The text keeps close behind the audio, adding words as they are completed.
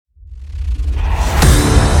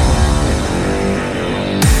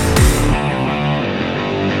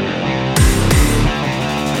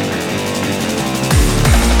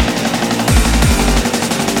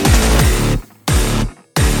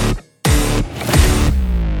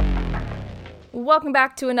Welcome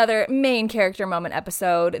back to another main character moment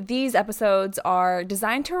episode. These episodes are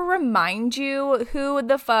designed to remind you who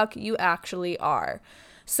the fuck you actually are.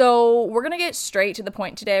 So we're going to get straight to the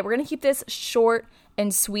point today. We're going to keep this short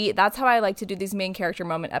and sweet. That's how I like to do these main character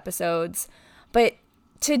moment episodes. But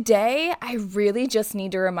today, I really just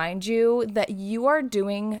need to remind you that you are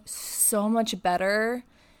doing so much better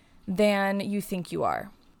than you think you are.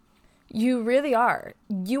 You really are.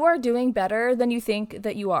 You are doing better than you think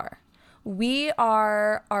that you are. We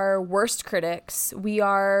are our worst critics. We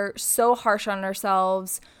are so harsh on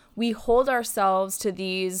ourselves. We hold ourselves to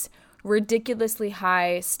these ridiculously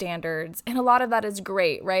high standards. And a lot of that is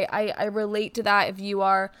great, right? I relate to that. If you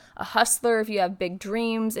are a hustler, if you have big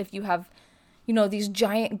dreams, if you have, these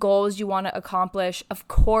giant goals you want to accomplish, of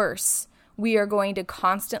course, we are going to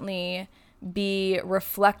constantly be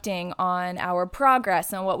reflecting on our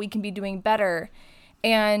progress and what we can be doing better.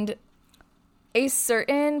 And a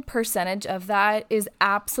certain percentage of that is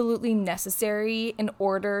absolutely necessary in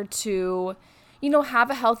order to, have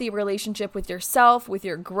a healthy relationship with yourself, with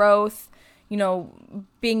your growth,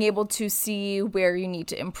 being able to see where you need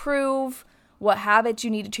to improve, what habits you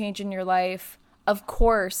need to change in your life. Of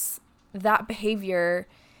course, that behavior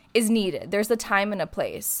is needed. There's a time and a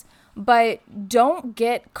place. But don't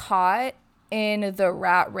get caught in the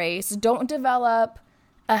rat race. Don't develop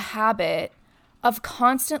a habit of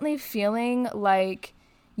constantly feeling like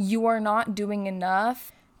you are not doing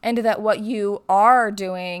enough and that what you are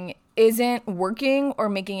doing isn't working or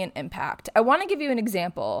making an impact. I want to give you an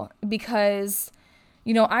example because,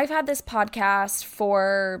 I've had this podcast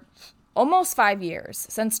for almost 5 years,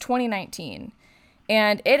 since 2019,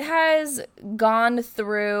 and it has gone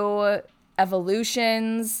through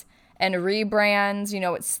evolutions and rebrands.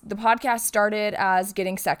 The podcast started as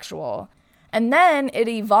Getting Sexual. And then it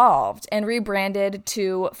evolved and rebranded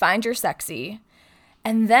to Find Your Sexy.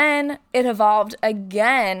 And then it evolved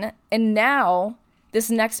again. And now this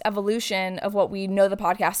next evolution of what we know the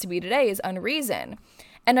podcast to be today is Unreason.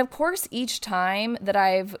 And of course, each time that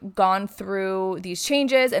I've gone through these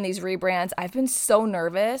changes and these rebrands, I've been so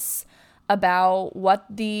nervous about what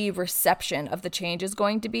the reception of the change is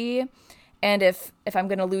going to be. And if I'm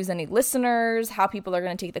going to lose any listeners, how people are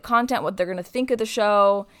going to take the content, what they're going to think of the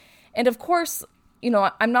show. And of course,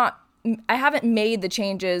 I haven't made the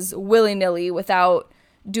changes willy-nilly without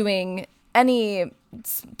doing any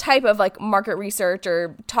type of market research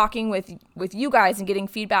or talking with you guys and getting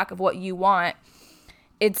feedback of what you want.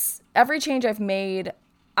 It's every change I've made,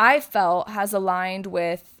 I felt has aligned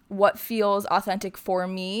with what feels authentic for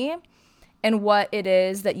me and what it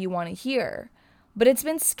is that you want to hear. But it's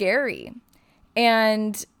been scary.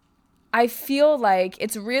 And I feel like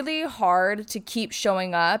it's really hard to keep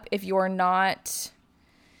showing up if you're not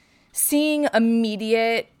seeing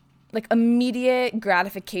immediate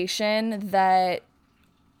gratification that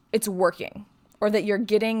it's working or that you're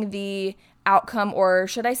getting the outcome, or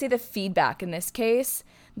should I say the feedback in this case,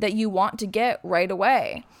 that you want to get right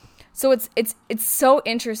away. So it's so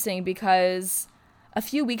interesting because a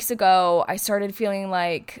few weeks ago I started feeling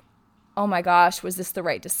like, oh my gosh, was this the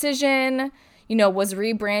right decision? Was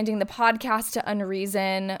rebranding the podcast to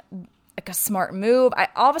Unreason a smart move?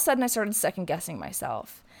 All of a sudden I started second guessing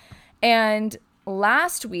myself. And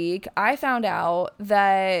last week I found out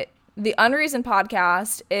that the Unreason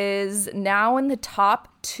podcast is now in the top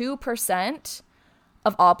 2%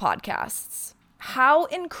 of all podcasts. How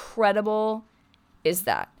incredible is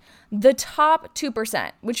that? The top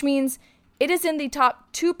 2%, which means it is in the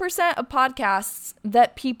top 2% of podcasts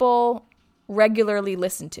that people regularly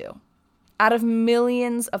listen to, out of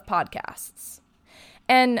millions of podcasts.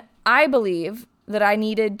 And I believe that I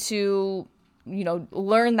needed to,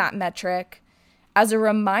 learn that metric as a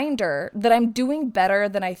reminder that I'm doing better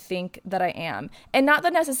than I think that I am. And not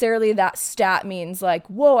that necessarily that stat means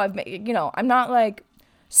whoa, I've made, I'm not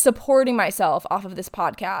supporting myself off of this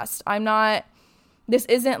podcast. This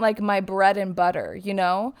isn't my bread and butter,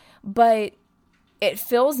 but it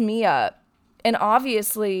fills me up. And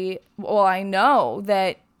obviously, I know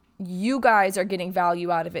that you guys are getting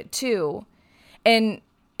value out of it too. And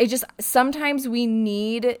it just, sometimes we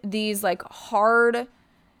need these hard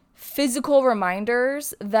physical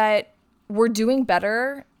reminders that we're doing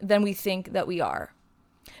better than we think that we are.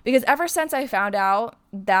 Because ever since I found out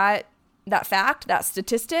that fact, that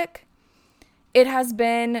statistic, it has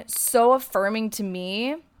been so affirming to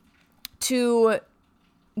me to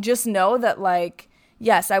just know that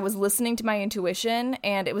yes, I was listening to my intuition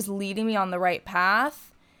and it was leading me on the right path.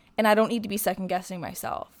 And I don't need to be second guessing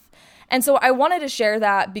myself. And so I wanted to share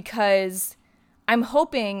that because I'm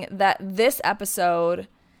hoping that this episode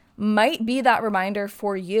might be that reminder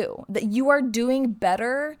for you that you are doing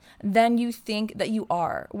better than you think that you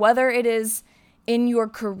are, whether it is in your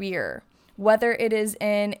career, whether it is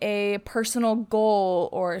in a personal goal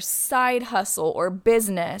or side hustle or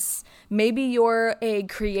business. Maybe you're a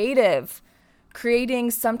creative,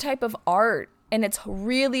 creating some type of art, and it's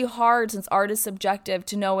really hard, since art is subjective,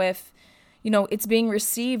 to know if, it's being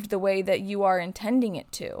received the way that you are intending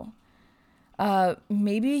it to.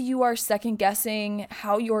 Maybe you are second guessing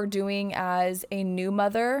how you're doing as a new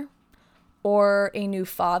mother or a new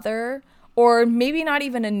father, or maybe not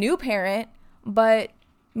even a new parent, but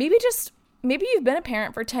maybe you've been a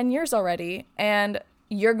parent for 10 years already and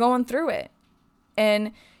you're going through it,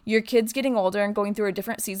 and your kid's getting older and going through a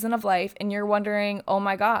different season of life, and you're wondering, oh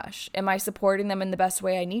my gosh, am I supporting them in the best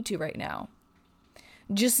way I need to right now?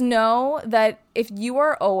 Just know that if you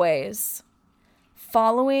are always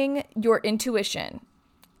following your intuition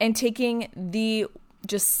and taking the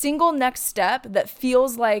just single next step that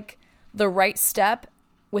feels like the right step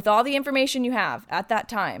with all the information you have at that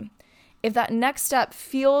time, if that next step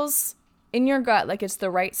feels in your gut like it's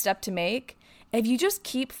the right step to make, if you just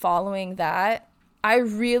keep following that, I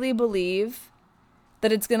really believe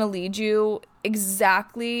that it's going to lead you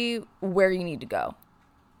exactly where you need to go.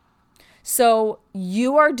 So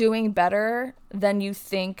you are doing better than you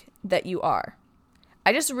think that you are.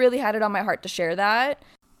 I just really had it on my heart to share that.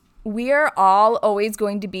 We are all always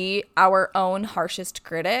going to be our own harshest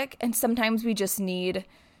critic, and sometimes we just need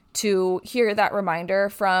to hear that reminder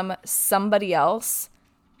from somebody else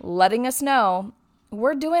letting us know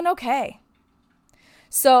we're doing okay.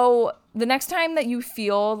 So the next time that you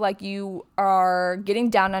feel like you are getting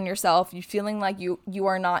down on yourself, you feeling like you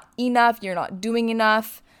are not enough, you're not doing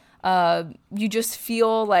enough, you just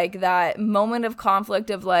feel like that moment of conflict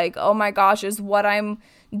of like, oh my gosh, is what I'm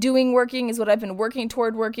doing working? Is what I've been working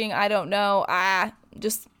toward working? I don't know.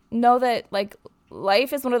 Just know that like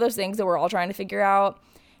life is one of those things that we're all trying to figure out.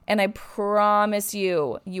 And I promise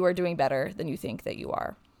you, you are doing better than you think that you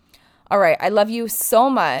are. All right. I love you so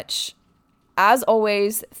much. As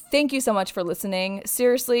always, thank you so much for listening.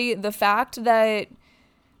 Seriously, the fact that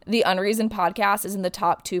the Unreasoned podcast is in the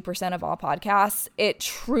top 2% of all podcasts, it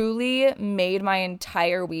truly made my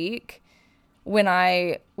entire week when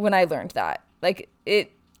I learned that. Like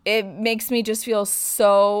it makes me just feel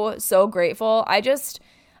so grateful. I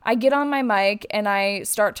get on my mic and I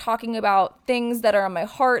start talking about things that are on my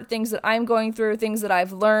heart, things that I'm going through, things that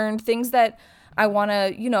I've learned, things that I want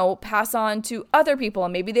to, pass on to other people,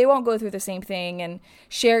 and maybe they won't go through the same thing, and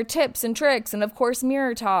share tips and tricks, and of course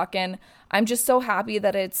mirror talk. And I'm just so happy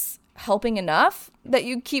that it's helping enough that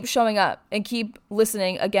you keep showing up and keep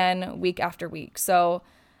listening again week after week. So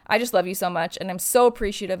I just love you so much, and I'm so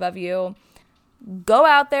appreciative of you. Go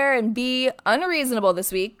out there and be unreasonable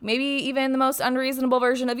this week, maybe even the most unreasonable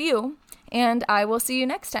version of you, and I will see you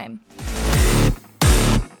next time.